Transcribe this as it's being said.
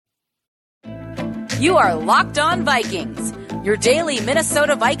You are Locked On Vikings, your daily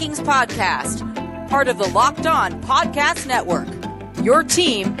Minnesota Vikings podcast, part of the Locked On Podcast Network, your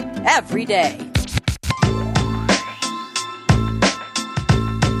team every day.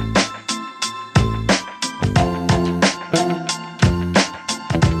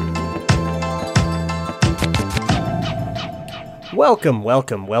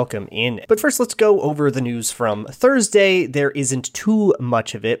 Welcome in. But first, let's go over the news from Thursday. There isn't too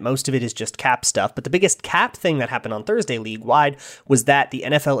much of it. Most of it is just cap stuff. But the biggest cap thing that happened on Thursday league-wide was that the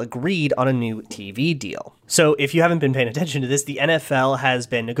NFL agreed on a new TV deal. So if you haven't been paying attention to this, the NFL has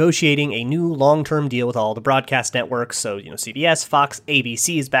been negotiating a new long-term deal with all the broadcast networks. So, CBS, Fox,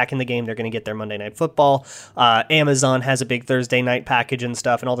 ABC is back in the game. They're going to get their Monday Night Football. Amazon has a big Thursday night package and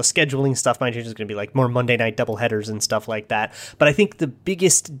stuff, and all the scheduling stuff might change. Is going to be like more Monday night doubleheaders and stuff like that. But I think the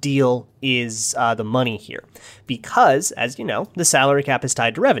biggest deal is the money here, because, as you know, the salary cap is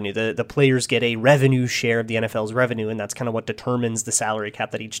tied to revenue. The players get a revenue share of the NFL's revenue, and that's kind of what determines the salary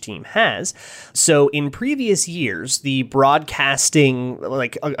cap that each team has. So in previous years, the broadcasting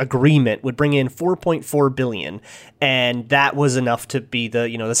agreement would bring in $4.4 billion, and that was enough to be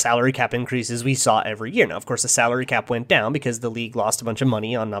the salary cap increases we saw every year. Now, of course, the salary cap went down because the league lost a bunch of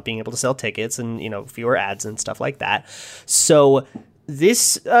money on not being able to sell tickets and fewer ads and stuff like that. So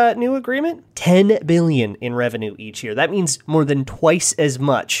this new agreement, $10 billion in revenue each year. That means more than twice as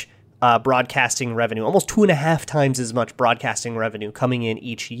much broadcasting revenue, almost 2.5 times as much broadcasting revenue coming in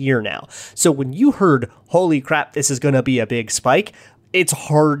each year now. So when you heard, holy crap, this is going to be a big spike, it's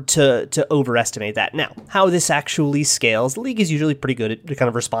hard to overestimate that. Now, how this actually scales, the league is usually pretty good at kind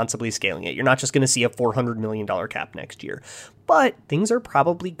of responsibly scaling it. You're not just going to see a $400 million cap next year. But things are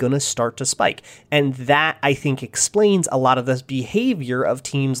probably going to start to spike. And that, I think, explains a lot of this behavior of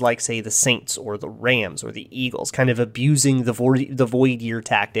teams like, say, the Saints or the Rams or the Eagles, kind of abusing the void year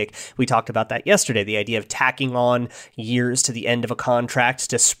tactic. We talked about that yesterday, the idea of tacking on years to the end of a contract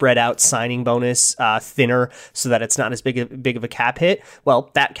to spread out signing bonus thinner so that it's not as big of a cap hit. Well,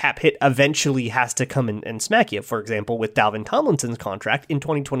 that cap hit eventually has to come and smack you. For example, with Dalvin Tomlinson's contract in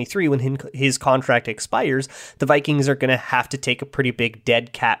 2023, when his contract expires, the Vikings are going to have to take a pretty big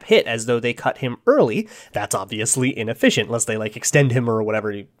dead cap hit as though they cut him early. That's obviously inefficient unless they extend him or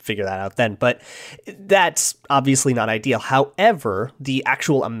whatever. You figure that out then. But that's obviously not ideal. However, the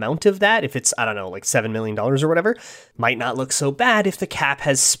actual amount of that, if it's, $7 million or whatever, might not look so bad if the cap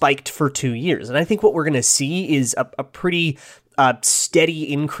has spiked for 2 years. And I think what we're going to see is a pretty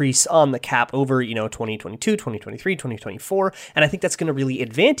steady increase on the cap over, 2022, 2023, 2024. And I think that's going to really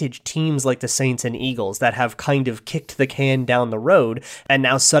advantage teams like the Saints and Eagles that have kind of kicked the can down the road. And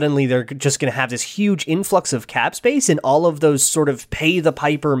now suddenly they're just going to have this huge influx of cap space, and all of those sort of pay the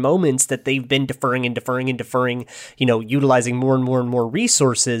piper moments that they've been deferring, utilizing more and more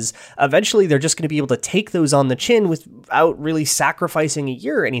resources. Eventually they're just going to be able to take those on the chin without really sacrificing a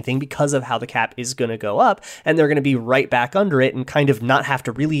year or anything because of how the cap is going to go up. And they're going to be right back under it and kind of not have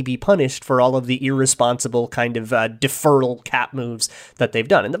to really be punished for all of the irresponsible kind of deferral cap moves that they've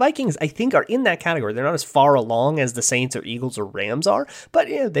done. And the Vikings, I think, are in that category. They're not as far along as the Saints or Eagles or Rams are, but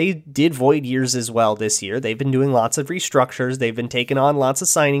they did void years as well this year. They've been doing lots of restructures. They've been taking on lots of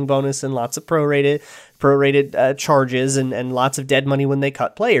signing bonus and lots of prorated charges and lots of dead money when they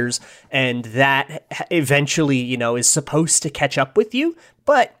cut players. And that eventually, is supposed to catch up with you.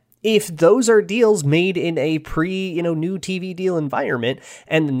 But if those are deals made in a new TV deal environment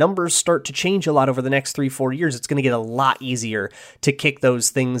and the numbers start to change a lot over the next 3-4 years, it's going to get a lot easier to kick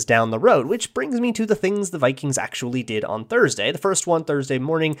those things down the road, which brings me to the things the Vikings actually did on Thursday. The first one, Thursday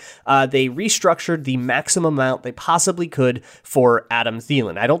morning, they restructured the maximum amount they possibly could for Adam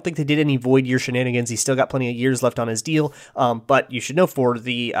Thielen. I don't think they did any void year shenanigans. He's still got plenty of years left on his deal, but you should know for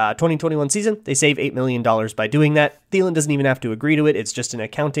the 2021 season, they save $8 million by doing that. Thielen doesn't even have to agree to it. It's just an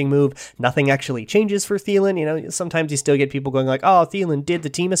accounting move. Nothing actually changes for Thielen. Sometimes you still get people going like, oh, Thielen did the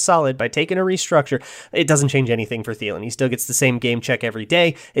team a solid by taking a restructure. It doesn't change anything for Thielen. He still gets the same game check every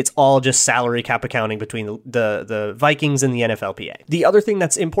day. It's all just salary cap accounting between the Vikings and the NFLPA. The other thing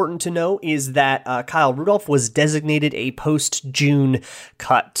that's important to know is that Kyle Rudolph was designated a post-June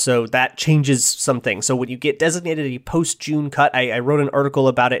cut. So that changes some things. So when you get designated a post-June cut, I wrote an article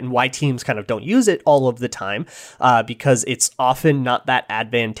about it and why teams kind of don't use it all of the time because it's often not that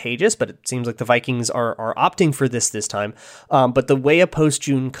advantageous advantageous, but it seems like the Vikings are opting for this time. But the way a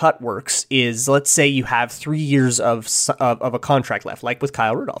post-June cut works is, let's say you have 3 years of a contract left, like with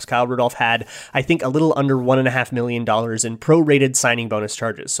Kyle Rudolph. Kyle Rudolph had, I think, a little under $1.5 million in prorated signing bonus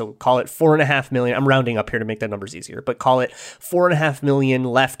charges. So call it $4.5 million. I'm rounding up here to make the numbers easier, but call it $4.5 million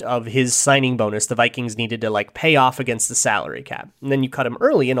left of his signing bonus the Vikings needed to like pay off against the salary cap. And then you cut him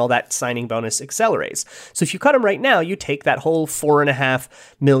early and all that signing bonus accelerates. So if you cut him right now, you take that whole $4.5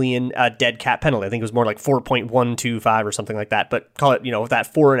 million dead cap penalty. I think it was more like 4.125 or something like that, but call it,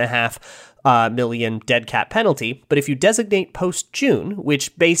 that $4.5 million dead cap penalty. But if you designate post-June,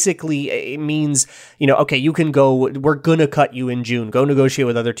 which basically means, okay, you can go, we're going to cut you in June, go negotiate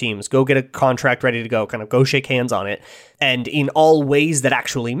with other teams, go get a contract ready to go, kind of go shake hands on it. And in all ways that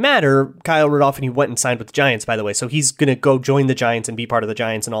actually matter, Kyle Rudolph, and he went and signed with the Giants, by the way, so he's going to go join the Giants and be part of the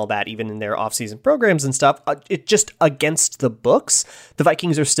Giants and all that, even in their offseason programs and stuff. It just against the books, the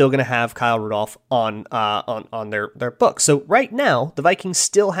Vikings are still going to have Kyle Rudolph on their books. So right now, the Vikings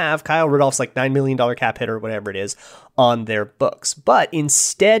still have Kyle Rudolph's like $9 million cap hit or whatever it is on their books. But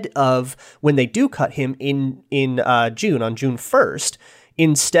instead of when they do cut him in June, on June 1st,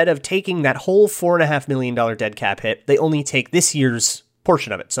 instead of taking that whole $4.5 million dead cap hit, they only take this year's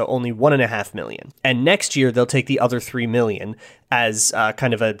portion of it, so only $1.5 million. And next year, they'll take the other $3 million as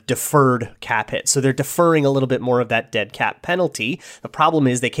kind of a deferred cap hit. So they're deferring a little bit more of that dead cap penalty. The problem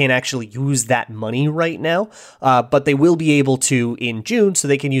is they can't actually use that money right now, but they will be able to in June, so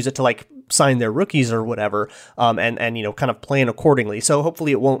they can use it to like sign their rookies or whatever, and kind of plan accordingly. So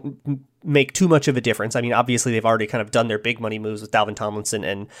hopefully it won't make too much of a difference. I mean, obviously they've already kind of done their big money moves with Dalvin Tomlinson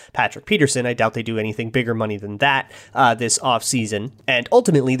and Patrick Peterson. I doubt they do anything bigger money than that this offseason. And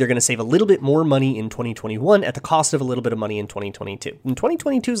ultimately, they're going to save a little bit more money in 2021 at the cost of a little bit of money in 2022. And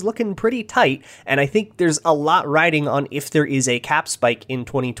 2022 is looking pretty tight, and I think there's a lot riding on if there is a cap spike in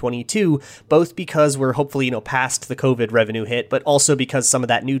 2022, both because we're hopefully, past the COVID revenue hit, but also because some of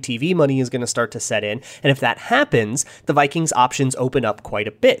that new TV money is going to start to set in. And if that happens, the Vikings' options open up quite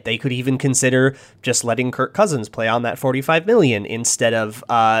a bit. They could even consider just letting Kirk Cousins play on that $45 million instead of,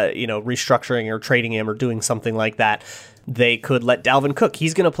 restructuring or trading him or doing something like that. They could let Dalvin Cook.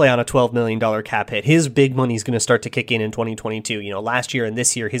 He's going to play on a $12 million cap hit. His big money is going to start to kick in 2022. Last year and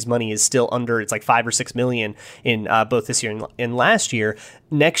this year, his money is still under, it's like $5 or $6 million in both this year and last year.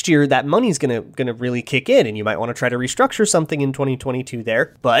 Next year, that money is going to really kick in, and you might want to try to restructure something in 2022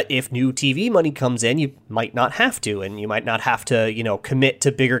 there. But if new TV money comes in, you might not have to, and you might not have to, commit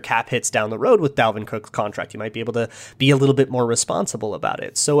to bigger cap hits down the road with Dalvin Cook's contract. You might be able to be a little bit more responsible about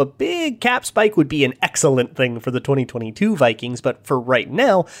it. So a big cap spike would be an excellent thing for the 2022 Vikings, but for right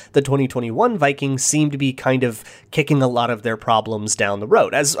now, the 2021 Vikings seem to be kind of kicking a lot of their problems down the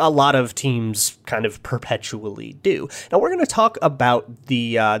road, as a lot of teams kind of perpetually do. Now we're going to talk about the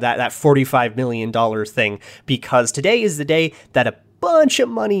that $45 million thing, because today is the day that a bunch of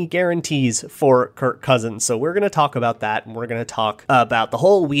money guarantees for Kirk Cousins. So we're going to talk about that, and we're going to talk about the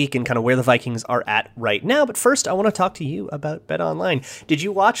whole week and kind of where the Vikings are at right now. But first, I want to talk to you about BetOnline. Did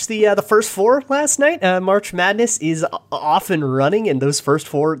you watch the first four last night? March Madness is off and running, and those first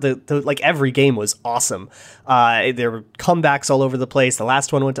four, like every game was awesome. There were comebacks all over the place. The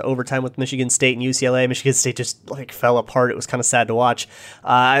last one went to overtime with Michigan State and UCLA. Michigan State just like fell apart. It was kind of sad to watch.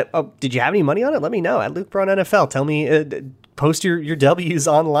 Did you have any money on it? Let me know at Luke Braun NFL. Tell me. Post your W's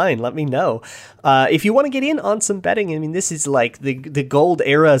online. Let me know. If you want to get in on some betting, I mean, this is like the gold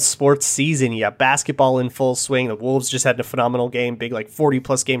era sports season. You got basketball in full swing. The Wolves just had a phenomenal game, big like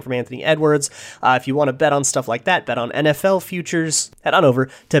 40-plus game from Anthony Edwards. If you want to bet on stuff like that, bet on NFL futures, head on over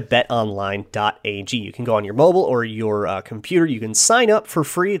to betonline.ag. You can go on your mobile or your computer. You can sign up for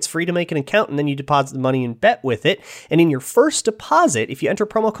free. It's free to make an account, and then you deposit the money and bet with it. And in your first deposit, if you enter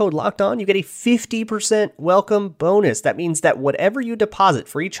promo code Locked On, you get a 50% welcome bonus. That means that whatever you deposit,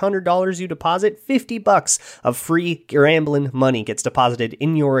 for each $100 you deposit, $50 of free gambling money gets deposited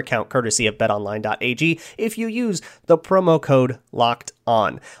in your account, courtesy of betonline.ag, if you use the promo code Locked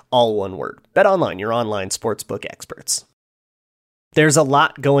On, all one word. BetOnline, your online sportsbook experts. There's a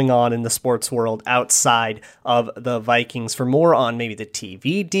lot going on in the sports world outside of the Vikings. For more on maybe the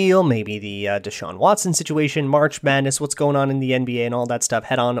TV deal, maybe the Deshaun Watson situation, March Madness, what's going on in the NBA and all that stuff,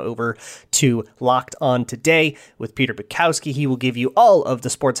 head on over to Locked On Today with Peter Bukowski. He will give you all of the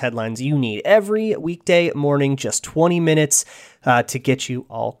sports headlines you need every weekday morning, just 20 minutes. to get you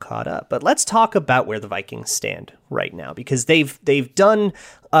all caught up. But let's talk about where the Vikings stand right now, because they've done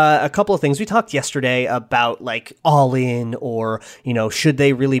a couple of things. We talked yesterday about like all in, or, you know, should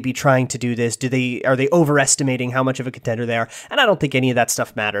they really be trying to do this? Are they overestimating how much of a contender they are? And I don't think any of that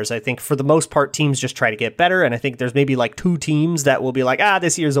stuff matters. I think for the most part, teams just try to get better. And I think there's maybe like 2 teams that will be like,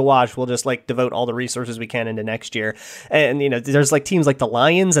 this year's a wash. We'll just like devote all the resources we can into next year. And, you know, there's like teams like the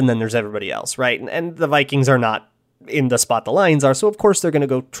Lions, and then there's everybody else, right? And the Vikings are not in the spot the Lions are, so of course they're going to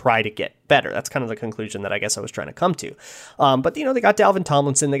go try to get better. That's kind of the conclusion that I guess I was trying to come to. But, you know, they got Dalvin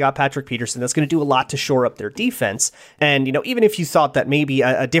Tomlinson, they got Patrick Peterson. That's going to do a lot to shore up their defense. And, you know, even if you thought that maybe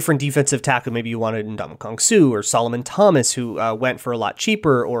a different defensive tackle, maybe you wanted Ndamukong Suh or Solomon Thomas, who went for a lot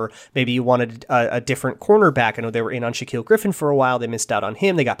cheaper, or maybe you wanted a different cornerback. I know they were in on Shaquille Griffin for a while. They missed out on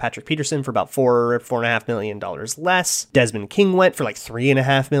him. They got Patrick Peterson for about $4.5 million less. Desmond King went for like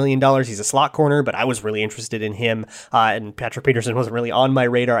 $3.5 million. He's a slot corner, but I was really interested in him. And Patrick Peterson wasn't really on my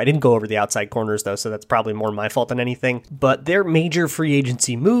radar. I didn't go over the outside corners, though, so that's probably more my fault than anything. But their major free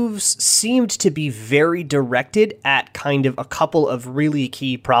agency moves seemed to be very directed at kind of a couple of really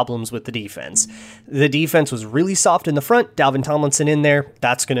key problems with the defense. The defense was really soft in the front. Dalvin Tomlinson in there,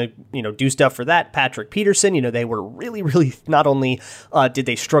 that's going to, you know, do stuff for that. Patrick Peterson, you know, they were really, not only did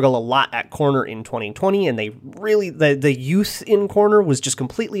they struggle a lot at corner in 2020, and they really, the youth in corner was just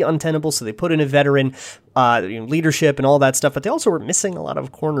completely untenable, so they put in a veteran, leadership and all that stuff, but they also were missing a lot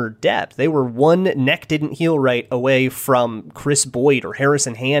of corner depth. They were one neck didn't heal right away from Chris Boyd or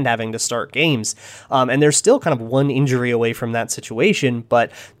Harrison Hand having to start games. And they're still kind of one injury away from that situation,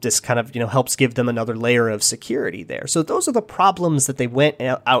 but this kind of, you know, helps give them another layer of security there. So those are the problems that they went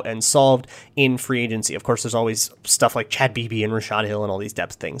out and solved in free agency. Of course, there's always stuff like Chad Beebe and Rashad Hill and all these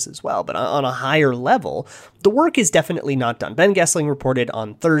depth things as well. But on a higher level, the work is definitely not done. Ben Gessling reported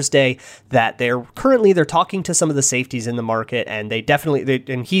on Thursday that they're talking to some of the safeties in the market, and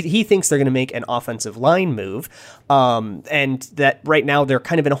he thinks they're going to make an offensive line move. And that right now they're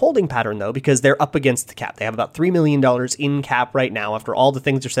kind of in a holding pattern, though, because they're up against the cap. They have about $3 million in cap right now after all the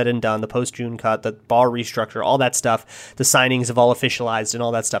things are said and done, the post-June cut, the bar restructure, all that stuff. The signings have all officialized and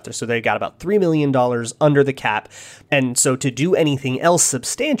all that stuff. So they got about $3 million under the cap. And so to do anything else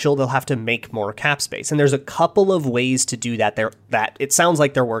substantial, they'll have to make more cap space. And there's a couple of ways to do that that it sounds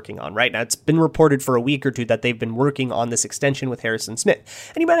like they're working on right now. It's been reported for a week or two that they've been working on this extension with Harrison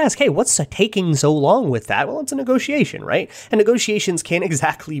Smith. And you might ask, hey, what's taking so long with that? Well, it's a negotiation, right? And negotiations can't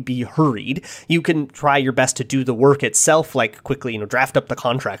exactly be hurried. You can try your best to do the work itself, like quickly, draft up the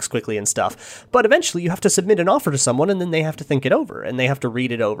contracts quickly and stuff. But eventually you have to submit an offer to someone, and then they have to think it over, and they have to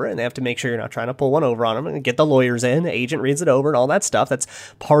read it over, and they have to make sure you're not trying to pull one over on them, and get the lawyers in, the agent reads it over and all that stuff. That's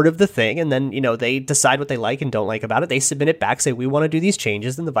part of the thing. And then, they decide what they like and don't like about it. They submit it back, say, we want to do these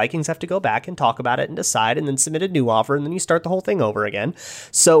changes. Then the Vikings have to go back and talk about it and decide, and then submit a new offer, and then you start the whole thing over again.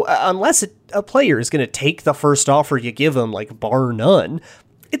 So unless a player is going to take the first offer you give them, like bar none,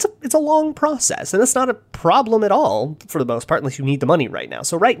 it's a long process, and that's not a problem at all for the most part, unless you need the money right now.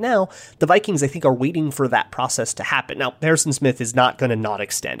 So right now, the Vikings, I think, are waiting for that process to happen. Now, Harrison Smith is not going to not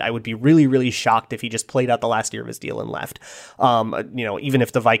extend. I would be really, really shocked if he just played out the last year of his deal and left. Even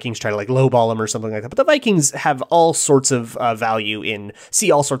if the Vikings try to lowball him or something like that. But the Vikings have all sorts of value in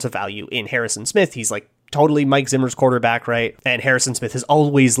Harrison Smith. He's totally Mike Zimmer's quarterback, right? And Harrison Smith has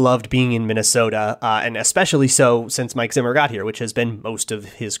always loved being in Minnesota, and especially so since Mike Zimmer got here, which has been most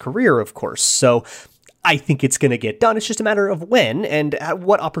of his career, of course. So I think it's going to get done. It's just a matter of when and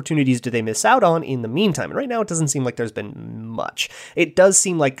what opportunities do they miss out on in the meantime. And right now, it doesn't seem like there's been much. It does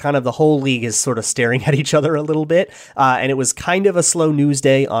seem like kind of the whole league is sort of staring at each other a little bit. And it was kind of a slow news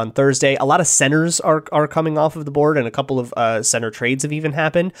day on Thursday. A lot of centers are coming off of the board, and a couple of center trades have even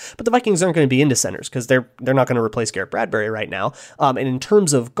happened. But the Vikings aren't going to be into centers because they're not going to replace Garrett Bradbury right now. And in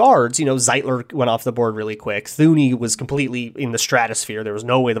terms of guards, Zeitler went off the board really quick. Thuney was completely in the stratosphere. There was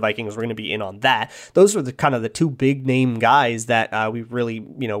no way the Vikings were going to be in on that. Those are the kind of the two big name guys that we really,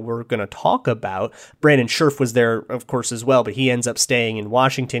 we're going to talk about. Brandon Scherf was there, of course, as well, but he ends up staying in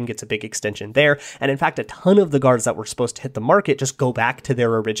Washington, gets a big extension there. And in fact, a ton of the guards that were supposed to hit the market just go back to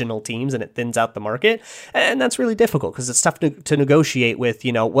their original teams, and it thins out the market. And that's really difficult because it's tough to negotiate with,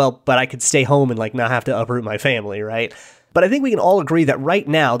 but I could stay home and not have to uproot my family, right? But I think we can all agree that right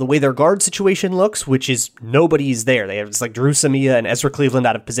now, the way their guard situation looks, which is nobody's there. They have Drew Samia and Ezra Cleveland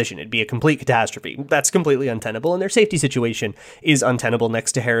out of position. It'd be a complete catastrophe. That's completely untenable. And their safety situation is untenable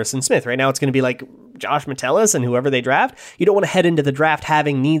next to Harrison Smith. Right now, it's going to be Josh Metellus and whoever they draft. You don't want to head into the draft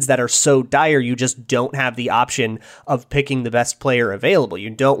having needs that are so dire you just don't have the option of picking the best player available. You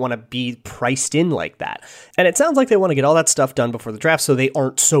don't want to be priced in like that. And it sounds like they want to get all that stuff done before the draft so they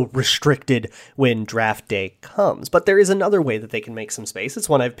aren't so restricted when draft day comes. But there is another way that they can make some space. It's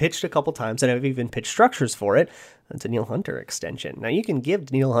one I've pitched a couple times, and I've even pitched structures for it. It's a Danielle Hunter extension. Now, you can give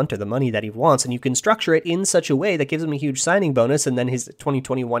Danielle Hunter the money that he wants, and you can structure it in such a way that gives him a huge signing bonus, and then his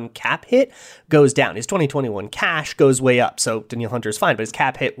 2021 cap hit goes down. His 2021 cash goes way up, so Danielle Hunter's fine, but his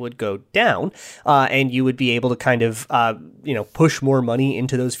cap hit would go down, and you would be able to kind of, push more money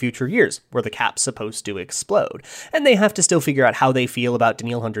into those future years where the cap's supposed to explode. And they have to still figure out how they feel about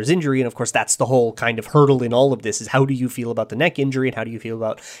Danielle Hunter's injury, and of course, that's the whole kind of hurdle in all of this, is how do you feel about the neck injury, and how do you feel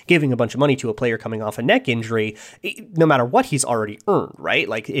about giving a bunch of money to a player coming off a neck injury, no matter what he's already earned, right?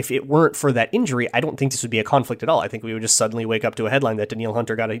 Like, if it weren't for that injury, I don't think this would be a conflict at all. I think we would just suddenly wake up to a headline that Danielle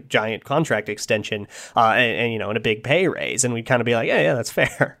Hunter got a giant contract extension and a big pay raise, and we'd kind of be like, yeah, that's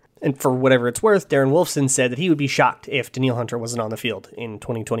fair. And for whatever it's worth, Darren Wolfson said that he would be shocked if Danielle Hunter wasn't on the field in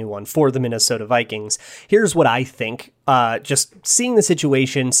 2021 for the Minnesota Vikings. Here's what I think. Just seeing the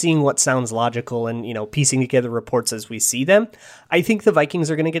situation, seeing what sounds logical, and piecing together reports as we see them, I think the Vikings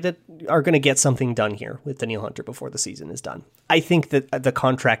are going to get something done here with Danielle Hunter before the season is done. I think that the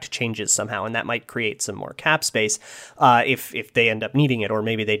contract changes somehow, and that might create some more cap space if they end up needing it, or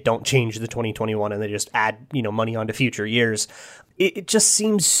maybe they don't change the 2021 and they just add money onto future years. It just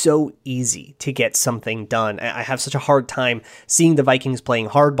seems so easy to get something done. I have such a hard time seeing the Vikings playing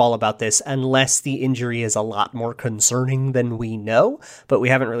hardball about this unless the injury is a lot more concerning than we know, but we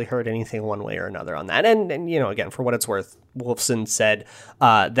haven't really heard anything one way or another on that. And again, for what it's worth, Wolfson said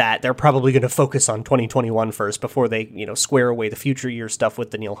that they're probably going to focus on 2021 first before they, square away the future year stuff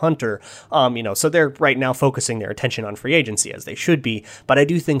with Danielle Hunter. So they're right now focusing their attention on free agency, as they should be, but I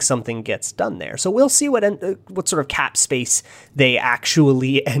do think something gets done there. So we'll see what sort of cap space they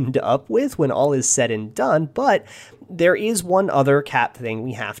actually end up with when all is said and done. But there is one other cap thing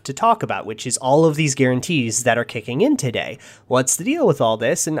we have to talk about, which is all of these guarantees that are kicking in today. What's the deal with all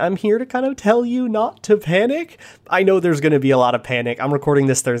this? And I'm here to kind of tell you not to panic. I know there's going to be a lot of panic. I'm recording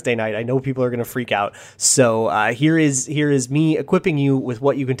this Thursday night. I know people are going to freak out. So here is me equipping you with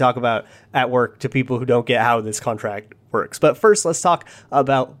what you can talk about at work to people who don't get how this contract works. But first, let's talk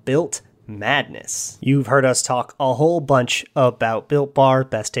about Built Madness. You've heard us talk a whole bunch about Built Bar,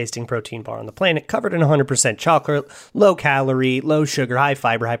 best tasting protein bar on the planet, covered in 100% chocolate, low calorie, low sugar, high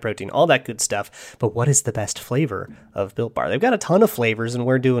fiber, high protein, all that good stuff. But what is the best flavor of Built Bar? They've got a ton of flavors, and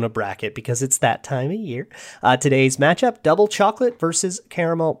we're doing a bracket because it's that time of year. Today's matchup, double chocolate versus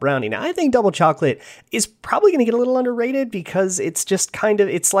caramel brownie. Now, I think double chocolate is probably going to get a little underrated because it's just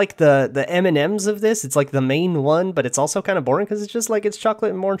it's like the M&Ms of this. It's like the main one, but it's also kind of boring because it's just like it's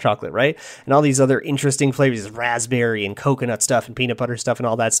chocolate and more chocolate, right? And all these other interesting flavors, raspberry and coconut stuff and peanut butter stuff and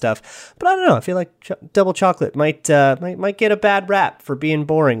all that stuff. But I don't know. I feel like double chocolate might get a bad rap for being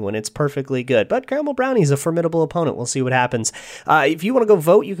boring when it's perfectly good. But caramel brownie is a formidable opponent. We'll see what happens. If you want to go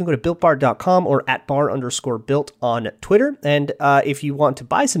vote, you can go to BuiltBar.com or at @bar_built on Twitter. And if you want to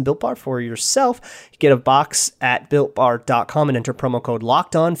buy some Built Bar for yourself, you get a box at BuiltBar.com and enter promo code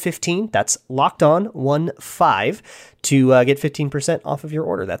LOCKEDON15. That's LOCKEDON15 to get 15% off of your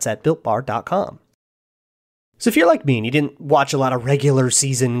order. That's at BuiltBar.com. So if you're like me and you didn't watch a lot of regular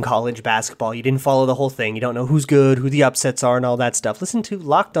season college basketball, you didn't follow the whole thing, you don't know who's good, who the upsets are and all that stuff, listen to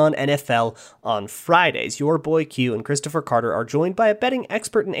Locked On NFL on Fridays. Your boy Q and Christopher Carter are joined by a betting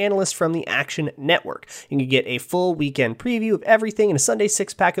expert and analyst from the Action Network. You can get a full weekend preview of everything and a Sunday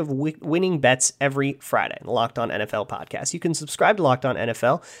six-pack of winning bets every Friday in the Locked On NFL podcast. You can subscribe to Locked On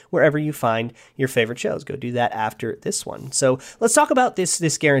NFL wherever you find your favorite shows. Go do that after this one. So let's talk about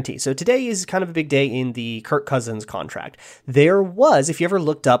this guarantee. So today is kind of a big day in the Kirk Cousins contract. There was, if you ever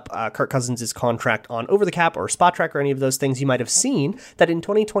looked up Kirk Cousins' contract on Over the Cap or Spot Track or any of those things, you might have seen that in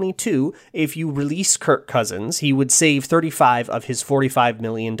 2022, if you release Kirk Cousins, he would save 35 of his $45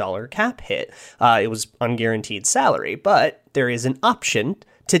 million cap hit. It was unguaranteed salary, but there is an option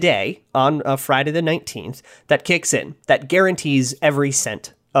today on Friday the 19th that kicks in that guarantees every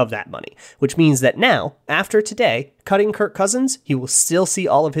cent of that money, which means that now, after today, cutting Kirk Cousins, he will still see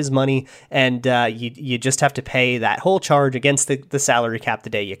all of his money, and you just have to pay that whole charge against the salary cap the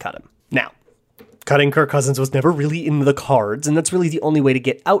day you cut him. Now, cutting Kirk Cousins was never really in the cards, and that's really the only way to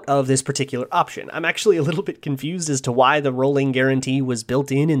get out of this particular option. I'm actually a little bit confused as to why the rolling guarantee was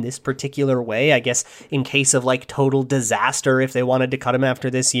built in this particular way. I guess in case of like total disaster, if they wanted to cut him after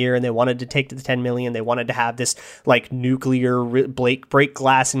this year and they wanted to take the $10 million, they wanted to have this like nuclear break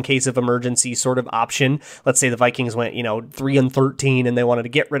glass in case of emergency sort of option. Let's say the Vikings went, 3-13 and they wanted to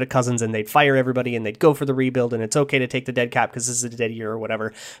get rid of Cousins and they'd fire everybody and they'd go for the rebuild and it's okay to take the dead cap because this is a dead year or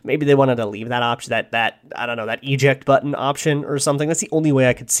whatever. Maybe they wanted to leave that option, that I don't know, that eject button option or something. That's the only way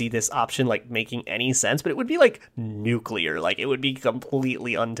I could see this option like making any sense, but it would be like nuclear. Like it would be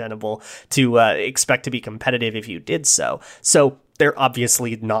completely untenable to expect to be competitive if you did so. So they're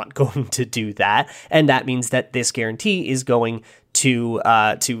obviously not going to do that, and that means that this guarantee is going to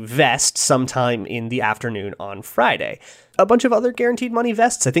vest sometime in the afternoon on Friday. A bunch of other guaranteed money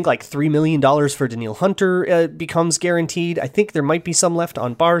vests. I think like $3 million for Danielle Hunter becomes guaranteed. I think there might be some left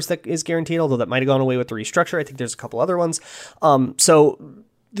on Bars that is guaranteed, although that might have gone away with the restructure. I think there's a couple other ones. So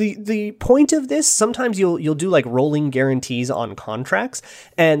the point of this, sometimes you'll do like rolling guarantees on contracts,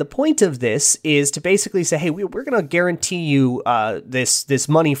 and the point of this is to basically say, hey, we're going to guarantee you this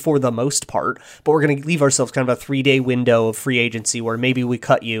money for the most part, but we're going to leave ourselves kind of a 3-day window of free agency where maybe we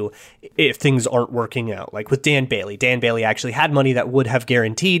cut you if things aren't working out. Like with Dan Bailey. Dan Bailey actually had money that would have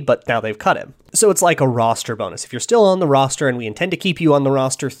guaranteed, but now they've cut him. So it's like a roster bonus. If you're still on the roster and we intend to keep you on the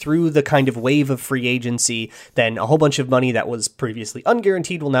roster through the kind of wave of free agency, then a whole bunch of money that was previously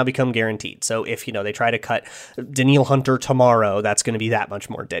unguaranteed will now become guaranteed. So if, they try to cut Danielle Hunter tomorrow, that's going to be that much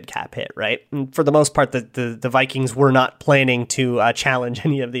more dead cap hit, right? And for the most part, the Vikings were not planning to challenge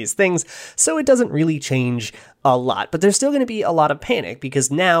any of these things, so it doesn't really change a lot, but there's still going to be a lot of panic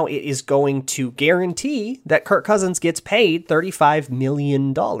because now it is going to guarantee that Kirk Cousins gets paid $35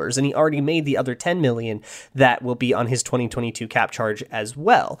 million, and he already made the other $10 million that will be on his 2022 cap charge as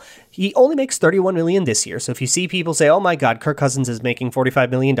well. He only makes $31 million this year, so if you see people say, oh my God, Kirk Cousins is making $45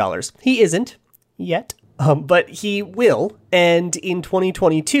 million, he isn't yet. But he will, and in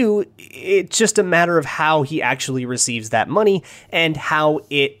 2022, it's just a matter of how he actually receives that money and how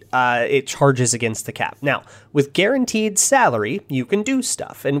it charges against the cap. Now, with guaranteed salary, you can do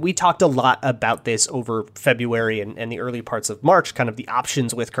stuff, and we talked a lot about this over February and the early parts of March, kind of the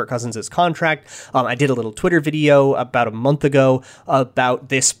options with Kirk Cousins' contract. I did a little Twitter video about a month ago about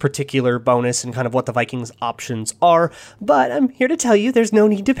this particular bonus and kind of what the Vikings' options are, but I'm here to tell you there's no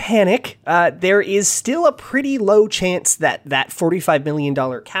need to panic. There is still a pretty low chance that $45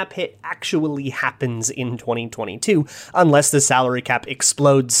 million cap hit actually happens in 2022, unless the salary cap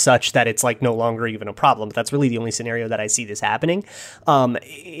explodes such that it's like no longer even a problem. But that's really the only scenario that I see this happening.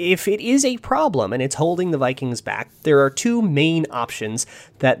 If it is a problem and it's holding the Vikings back, there are two main options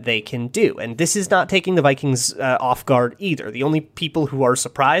that they can do. And this is not taking the Vikings off guard either. The only people who are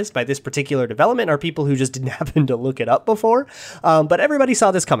surprised by this particular development are people who just didn't happen to look it up before. But everybody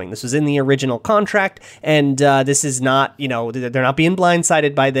saw this coming. This was in the original contract. And this is not, they're not being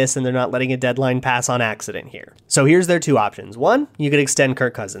blindsided by this, and they're not letting a deadline pass on accident here. So here's their two options. One, you could extend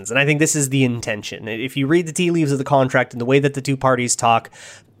Kirk Cousins, and I think this is the intention. If you read the tea leaves of the contract and the way that the two parties talk,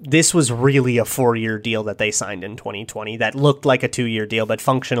 this was really a 4-year deal that they signed in 2020 that looked like a 2-year deal, but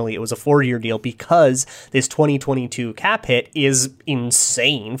functionally it was a 4-year deal because this 2022 cap hit is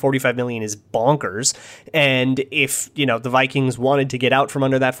insane. $45 million is bonkers. And if, the Vikings wanted to get out from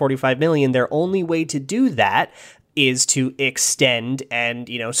under that $45 million, their only way to do that is to extend and,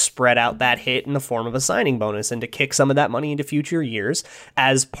 spread out that hit in the form of a signing bonus and to kick some of that money into future years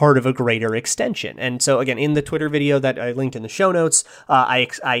as part of a greater extension. And so again, in the Twitter video that I linked in the show notes, I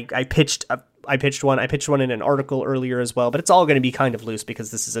pitched one in an article earlier as well, but it's all going to be kind of loose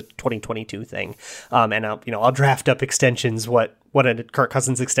because this is a 2022 thing. And I'll draft up extensions, what a Kirk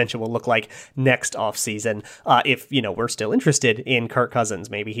Cousins extension will look like next offseason. If, we're still interested in Kirk Cousins,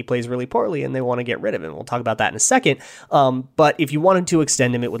 maybe he plays really poorly and they want to get rid of him. We'll talk about that in a second. But if you wanted to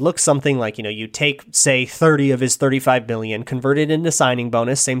extend him, it would look something like, you take, say, 30 of his $35 million, convert it into signing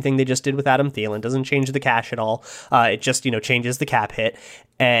bonus. Same thing they just did with Adam Thielen. Doesn't change the cash at all. It just, changes the cap hit.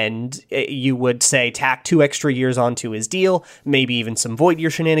 And you would say tack 2 extra years onto his deal, maybe even some void year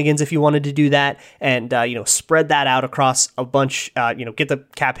shenanigans if you wanted to do that, and spread that out across a bunch. Get the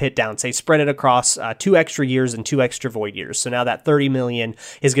cap hit down. Say spread it across 2 extra years and 2 extra void years. So now that $30 million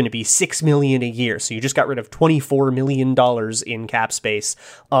is going to be $6 million a year. So you just got rid of $24 million in cap space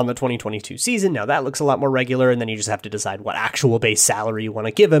on the 2022 season. Now that looks a lot more regular, and then you just have to decide what actual base salary you want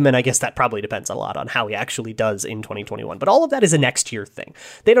to give him. And I guess that probably depends a lot on how he actually does in 2021. But all of that is a next year thing.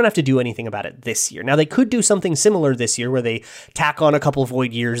 They don't have to do anything about it this year. Now, they could do something similar this year where they tack on a couple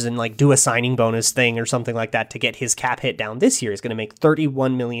void years and like do a signing bonus thing or something like that to get his cap hit down this year. year. He's going to make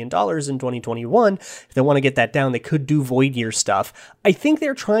 $31 million in 2021. If they want to get that down, they could do void year stuff. I think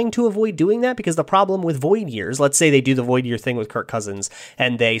they're trying to avoid doing that because the problem with void years, let's say they do the void year thing with Kirk Cousins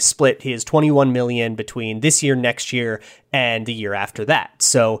and they split his $21 million between this year, next year, and the year after that.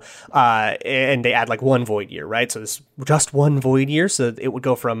 So, and they add like one void year, right? So there's just one void year. So it would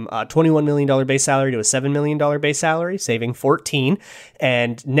go from a $21 million base salary to a $7 million base salary, saving 14.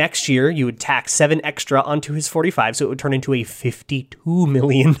 And next year you would tack 7 extra onto his 45. So it would turn into a $52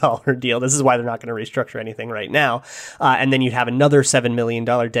 million deal. This is why they're not going to restructure anything right now. And then you'd have another $7 million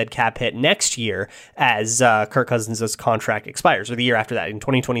dead cap hit next year as Kirk Cousins' contract expires, or the year after that. In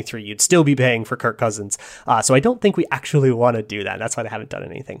 2023, you'd still be paying for Kirk Cousins. So I don't think we actually want to do that. That's why they haven't done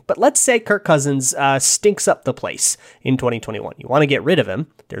anything. But let's say Kirk Cousins stinks up the place in 2021. You want to get rid of him.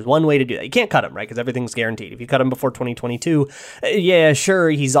 There's one way to do that. You can't cut him, right? Because everything's guaranteed. If you cut him before 2022, yeah,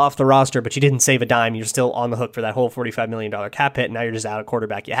 sure, he's off the roster, but you didn't save a dime. You're still on the hook for that whole $45 million cap hit. And now you're just out a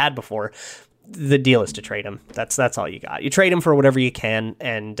quarterback you had before. The deal is to trade him. That's all you got. You trade him for whatever you can,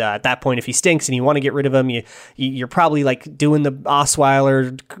 and at that point, if he stinks and you want to get rid of him, you're probably like doing the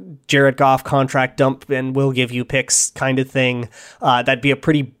Osweiler, Jared Goff contract dump, and we'll give you picks kind of thing. That'd be a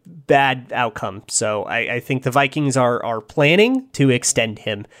pretty bad outcome. So I think the Vikings are planning to extend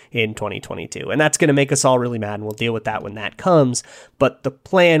him in 2022, and that's going to make us all really mad, and we'll deal with that when that comes. But the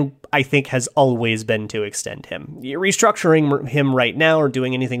plan, I think, has always been to extend him. Restructuring him right now or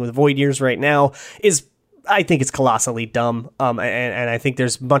doing anything with void years right now is, I think it's colossally dumb. And I think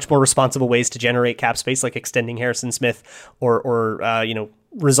there's much more responsible ways to generate cap space, like extending Harrison Smith or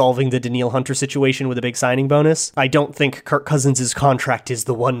resolving the Daniil Hunter situation with a big signing bonus. I don't think Kirk Cousins' contract is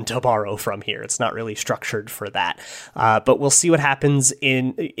the one to borrow from here. It's not really structured for that. But we'll see what happens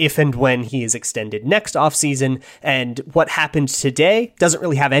if and when he is extended next offseason. And what happened today doesn't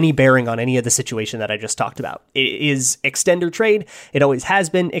really have any bearing on any of the situation that I just talked about. It is extender trade. It always has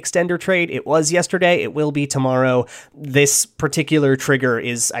been extender trade. It was yesterday. It will be tomorrow. This particular trigger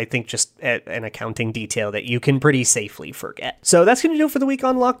is, I think, just an accounting detail that you can pretty safely forget. So that's going to do it for the week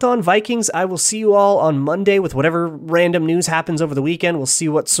on Locked On Vikings. I will see you all on Monday with whatever random news happens over the weekend. We'll see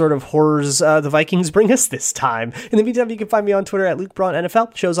what sort of horrors the Vikings bring us this time. In the meantime, you can find me on Twitter at Luke Braun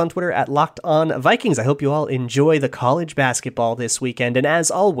NFL, shows on Twitter at Locked On Vikings. I hope you all enjoy the college basketball this weekend, and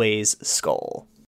as always, Skol.